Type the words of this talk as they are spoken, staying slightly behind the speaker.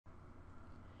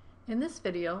In this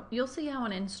video, you'll see how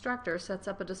an instructor sets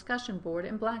up a discussion board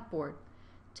in Blackboard.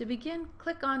 To begin,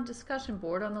 click on Discussion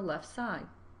Board on the left side.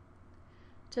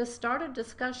 To start a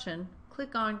discussion,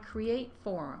 click on Create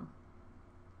Forum.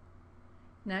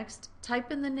 Next,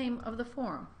 type in the name of the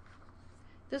forum.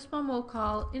 This one we'll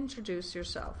call Introduce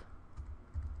Yourself.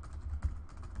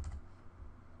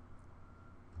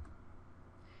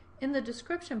 In the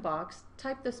description box,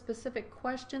 type the specific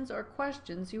questions or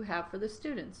questions you have for the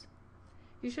students.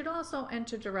 You should also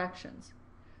enter directions.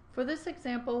 For this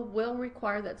example, we'll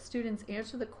require that students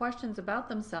answer the questions about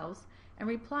themselves and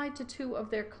reply to 2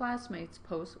 of their classmates'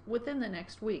 posts within the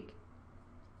next week.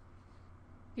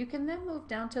 You can then move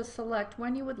down to select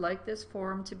when you would like this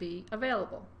forum to be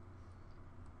available.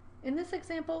 In this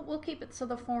example, we'll keep it so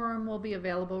the forum will be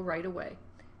available right away.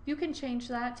 You can change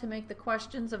that to make the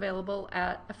questions available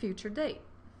at a future date.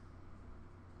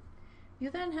 You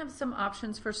then have some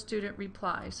options for student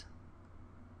replies.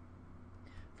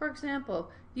 For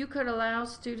example, you could allow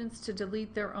students to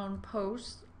delete their own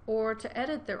posts or to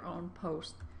edit their own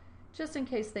posts, just in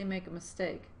case they make a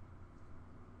mistake.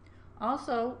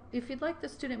 Also, if you'd like the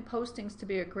student postings to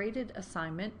be a graded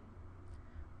assignment,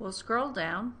 we'll scroll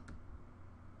down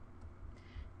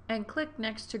and click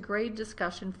next to Grade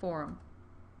Discussion Forum.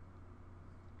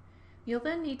 You'll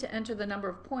then need to enter the number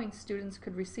of points students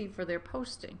could receive for their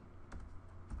posting.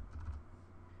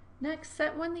 Next,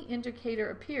 set when the indicator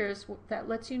appears that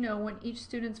lets you know when each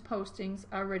student's postings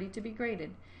are ready to be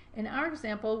graded. In our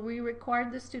example, we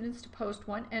required the students to post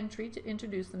 1 entry to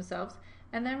introduce themselves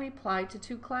and then reply to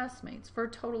 2 classmates for a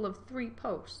total of 3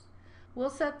 posts. We'll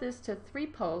set this to 3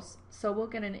 posts, so we'll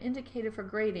get an indicator for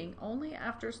grading only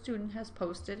after a student has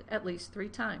posted at least 3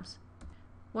 times.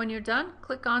 When you're done,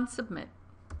 click on Submit.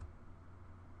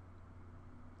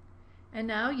 And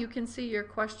now you can see your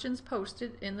questions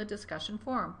posted in the discussion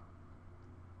forum.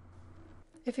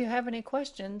 If you have any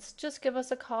questions, just give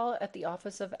us a call at the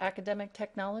Office of Academic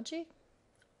Technology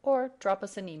or drop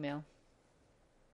us an email.